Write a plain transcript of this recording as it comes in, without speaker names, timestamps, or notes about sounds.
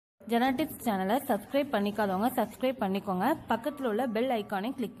ஜனா tips சேனலை subscribe பண்ணிக்காதவங்க subscribe பண்ணிக்கோங்க. பக்கத்தில் உள்ள பெல் ஐக்கானை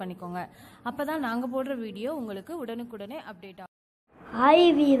கிளிக் பண்ணிக்கோங்க. அப்பதான் நாங்க போடுற வீடியோ உங்களுக்கு உடனுக்குடனே அப்டேட் ஆகும். Hi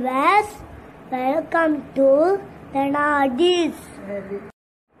viewers, welcome to Jana tips.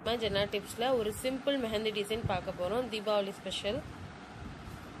 ஜனா டிப்ஸ்ல ஒரு சிம்பிள் மெஹந்தி டிசைன் பார்க்க போறோம். தீபாவளி ஸ்பெஷல்.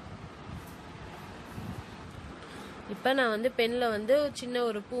 இப்போ நான் வந்து பென்ல வந்து சின்ன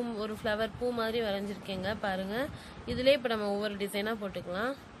ஒரு ஃப்ளவர் பூ மாதிரி வரைஞ்சிருக்கேங்க. பாருங்க, இதுலயே இப்போ நம்ம ஒவ்வொரு டிசைனா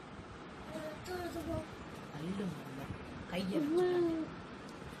போட்டுக்கலாம்.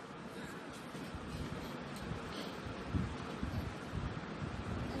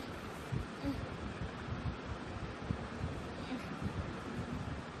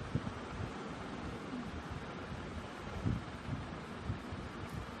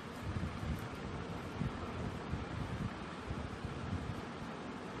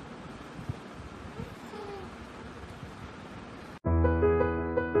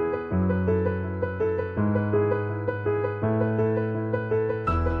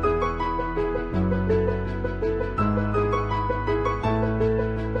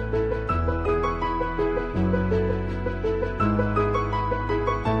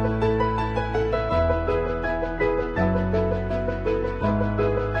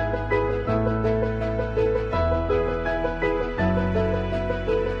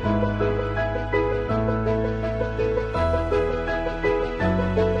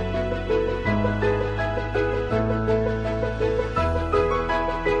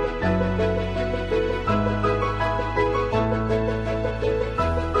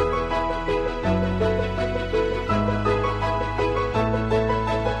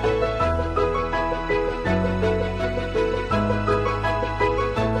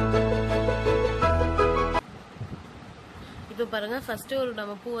 இப்போ பாருங்க, ஃபர்ஸ்ட் ஒரு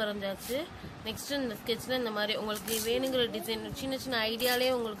நம்ம பூ வரைஞ்சாச்சு. நெக்ஸ்ட் இந்த ஸ்கெட்ச்ல இந்த மாதிரி உங்களுக்கு வேணுங்கிற டிசைன் சின்ன சின்ன ஐடியாலே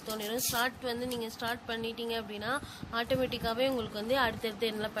உங்களுக்கு தோணிடும். நீங்க ஸ்டார்ட் பண்ணிட்டீங்க அப்படின்னா ஆட்டோமேட்டிக்காவே உங்களுக்கு வந்து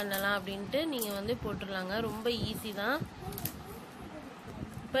அடுத்தடுத்து என்ன பண்ணலாம் அப்படின்ட்டு நீங்க வந்து போட்டுடலாங்க. ரொம்ப ஈஸி தான்.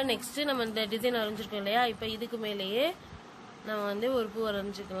 இப்போ நெக்ஸ்ட் நம்ம இந்த டிசைன் வரைஞ்சிருக்கோம் இல்லையா, இப்போ இதுக்கு மேலேயே நம்ம வந்து ஒரு பூ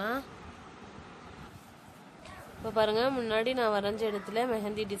வரைஞ்சிக்கலாம். இப்போ பாருங்க, முன்னாடி நான் வரைஞ்ச இடத்துல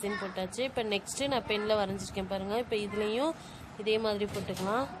மெஹந்தி டிசைன் போட்டாச்சு. இப்போ நெக்ஸ்ட் நான் பென்ல வரைஞ்சிருக்கேன் பாருங்க. இப்போ இதுலயும் இதே மாதிரி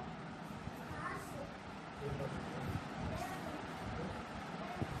போட்டுக்கலாம்.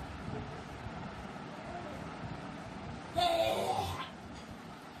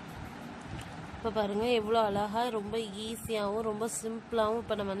 இப்போ பாருங்க, எவ்வளோ அழகா ரொம்ப ஈஸியாகவும் ரொம்ப சிம்பிளாகவும்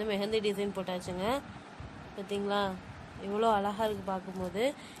இப்போ நம்ம வந்து மெஹந்தி டிசைன் போட்டாச்சுங்க. பார்த்தீங்களா, எவ்வளோ அழகாக இருக்குது பார்க்கும்போது.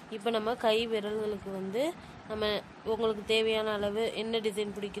 இப்போ நம்ம கை விரல்களுக்கு வந்து நம்ம உங்களுக்கு தேவையான அளவு என்ன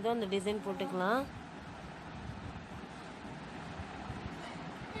டிசைன் பிடிக்குதோ அந்த டிசைன் போட்டுக்கலாம்.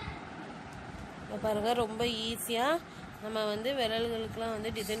 இப்போ பாருங்கள், ரொம்ப ஈஸியாக நம்ம வந்து விரல்களுக்கெலாம் வந்து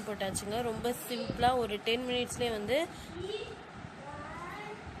டிசைன் போட்டாச்சுங்க. ரொம்ப சிம்பிளாக ஒரு 10 மினிட்ஸ்லேயே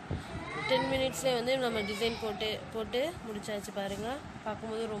வந்து நம்ம டிசைன் போட்டு முடிச்சாச்சு. பாருங்கள்,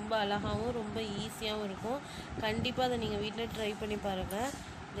 பார்க்கும்போது ரொம்ப அழகாகவும் ரொம்ப ஈஸியாகவும் இருக்கும். கண்டிப்பாக அதை நீங்கள் வீட்டில் ட்ரை பண்ணி பாருங்கள்.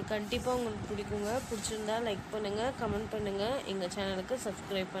 இது கண்டிப்பாக உங்களுக்கு பிடிக்குங்க. பிடிச்சிருந்தா லைக் பண்ணுங்கள், கமெண்ட் பண்ணுங்கள், எங்கள் சேனலுக்கு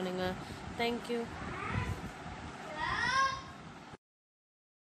சப்ஸ்கிரைப் பண்ணுங்கள். தேங்க்யூ.